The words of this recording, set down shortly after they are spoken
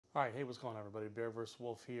All right, hey, what's going on, everybody? Bear vs.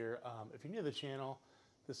 Wolf here. If you're new to the channel,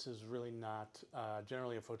 this is really not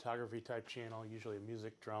generally a photography type channel, usually a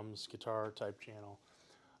music, drums, guitar type channel.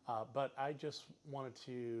 But I just wanted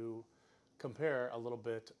to compare a little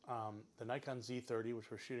bit the Nikon Z30,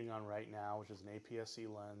 which we're shooting on right now, which is an APS-C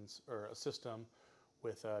lens or a system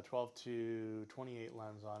with a 12 to 28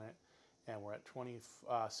 lens on it, and we're at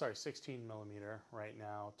 16 millimeter right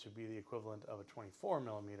now to be the equivalent of a 24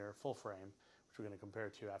 millimeter full frame, which we're going to compare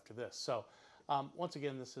to after this. So once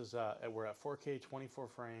again, this is we're at 4K 24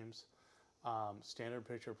 frames, standard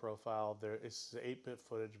picture profile. There is 8-bit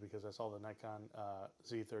footage because that's all the Nikon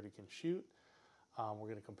Z30 can shoot. We're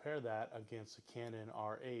going to compare that against the Canon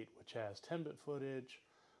R8, which has 10-bit footage.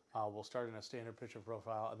 We'll start in a standard picture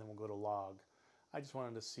profile and then we'll go to log. I just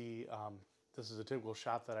wanted to see, this is a typical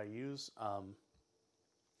shot that I use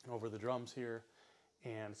over the drums here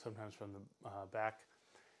and sometimes from the back.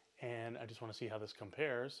 And I just want to see how this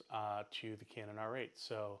compares to the Canon R8.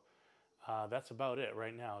 So that's about it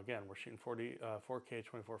right now. Again, we're shooting 4K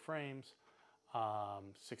 24 frames,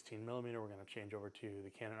 16 millimeter. We're going to change over to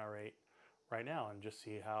the Canon R8 right now and just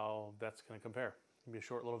see how that's going to compare. It'll be a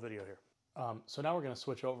short little video here. So now we're going to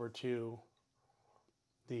switch over to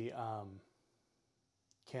the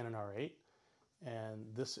Canon R8, and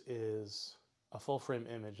this is a full frame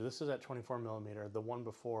image. This is at 24 millimeter. The one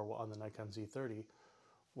before on the Nikon Z30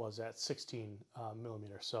 was at 16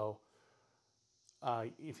 millimeter. So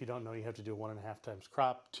if you don't know, you have to do 1.5 times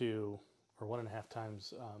crop to, or 1.5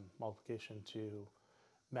 times multiplication to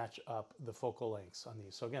match up the focal lengths on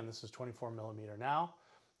these. So again, this is 24 millimeter now.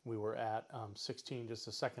 We were at 16 just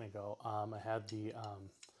a second ago. I had the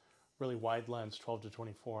really wide lens 12 to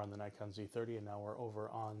 24 on the Nikon Z30, and now we're over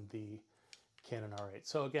on the Canon R8.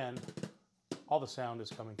 So again, all the sound is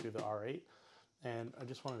coming through the R8, and I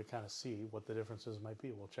just wanted to kind of see what the differences might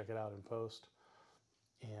be. We'll check it out in post.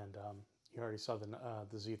 And you already saw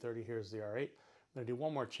the Z30. Here's the R8. I'm going to do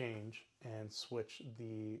one more change and switch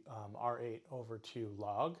the R8 over to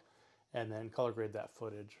log, and then color grade that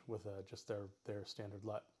footage with just their standard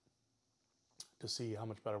LUT to see how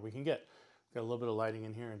much better we can get. Got a little bit of lighting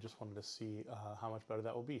in here and just wanted to see how much better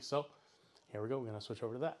that will be. So here we go. We're going to switch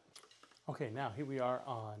over to that. Okay, now here we are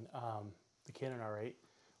on the Canon R8.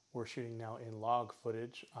 We're shooting now in log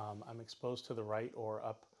footage. I'm exposed to the right or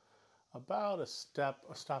up about a stop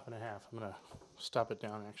and a half. I'm going to stop it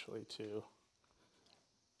down actually to,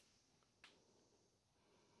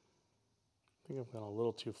 I think I've gone a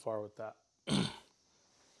little too far with that.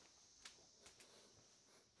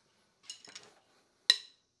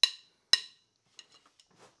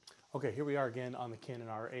 Okay, here we are again on the Canon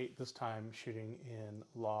R8, this time shooting in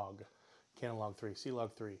log, Canon log 3, C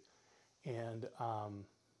log 3. And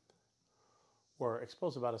we're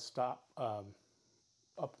exposed about a stop,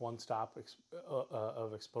 up one stop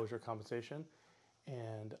of exposure compensation.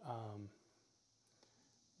 And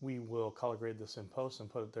we will color grade this in post and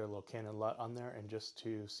put their little Canon LUT on there, and just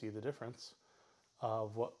to see the difference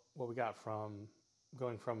of what we got from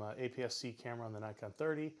going from an APS-C camera on the Nikon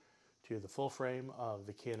 30 to the full frame of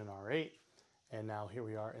the Canon R8, and now here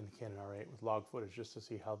we are in the Canon R8 with log footage, just to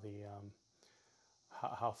see how the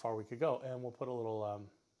how far we could go. And we'll put a little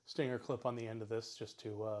stinger clip on the end of this just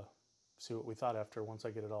to see what we thought after, once I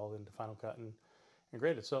get it all into Final Cut and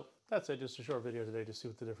graded. So that's it, just a short video today to see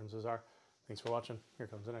what the differences are. Thanks for watching. Here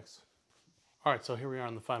comes the next. All right, so here we are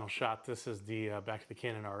on the final shot. This is the back of the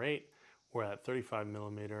Canon R8. We're at 35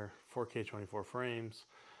 millimeter, 4K 24 frames.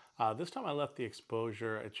 This time I left the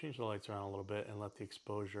exposure, I changed the lights around a little bit and left the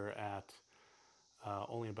exposure at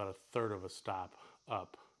only about a third of a stop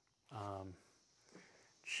up.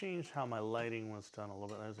 Changed how my lighting was done a little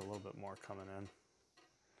bit. There's a little bit more coming in.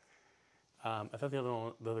 I thought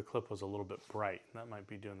the other clip was a little bit bright. That might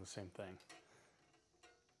be doing the same thing.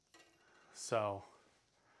 So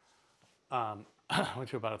I went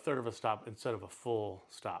to about a third of a stop instead of a full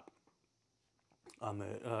stop on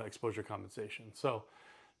the exposure compensation. So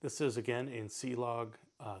this is again in C log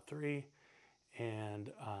 3,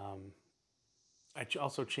 and I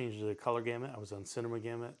also changed the color gamut. I was on cinema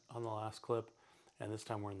gamut on the last clip, and this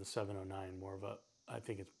time we're in the 709, more of a, I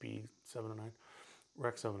think it's B709,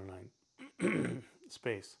 Rec 709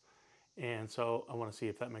 space. And so I want to see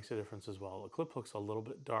if that makes a difference as well. The clip looks a little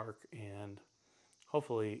bit dark, and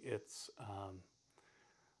hopefully it's,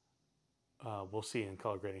 we'll see in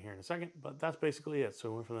color grading here in a second, but that's basically it. So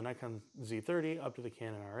we went from the Nikon Z30 up to the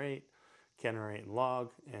Canon R8, Canon R8 in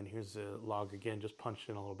log, and here's the log again, just punched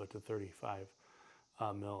in a little bit to 35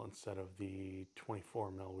 mil instead of the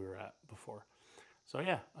 24 mil we were at before. So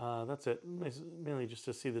yeah, that's it. Mainly just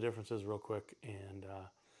to see the differences real quick, and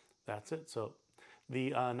that's it. So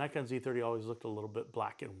The Nikon Z30 always looked a little bit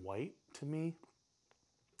black and white to me.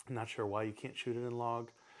 I'm not sure why you can't shoot it in log.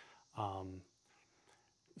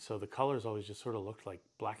 So the colors always just sort of looked like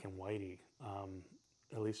black and whitey,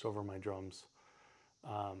 at least over my drums.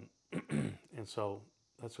 And so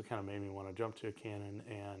that's what kind of made me want to jump to a Canon.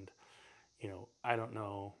 And, you know, I don't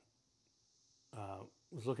know,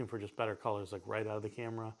 was looking for just better colors like right out of the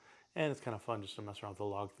camera. And it's kind of fun just to mess around with the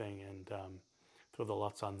log thing and throw the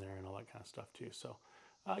LUTs on there and all that kind of stuff too. So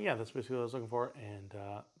yeah, that's basically what I was looking for. And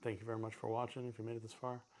thank you very much for watching if you made it this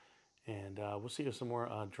far. And we'll see you with some more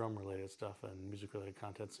drum related stuff and music related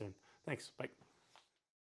content soon. Thanks. Bye.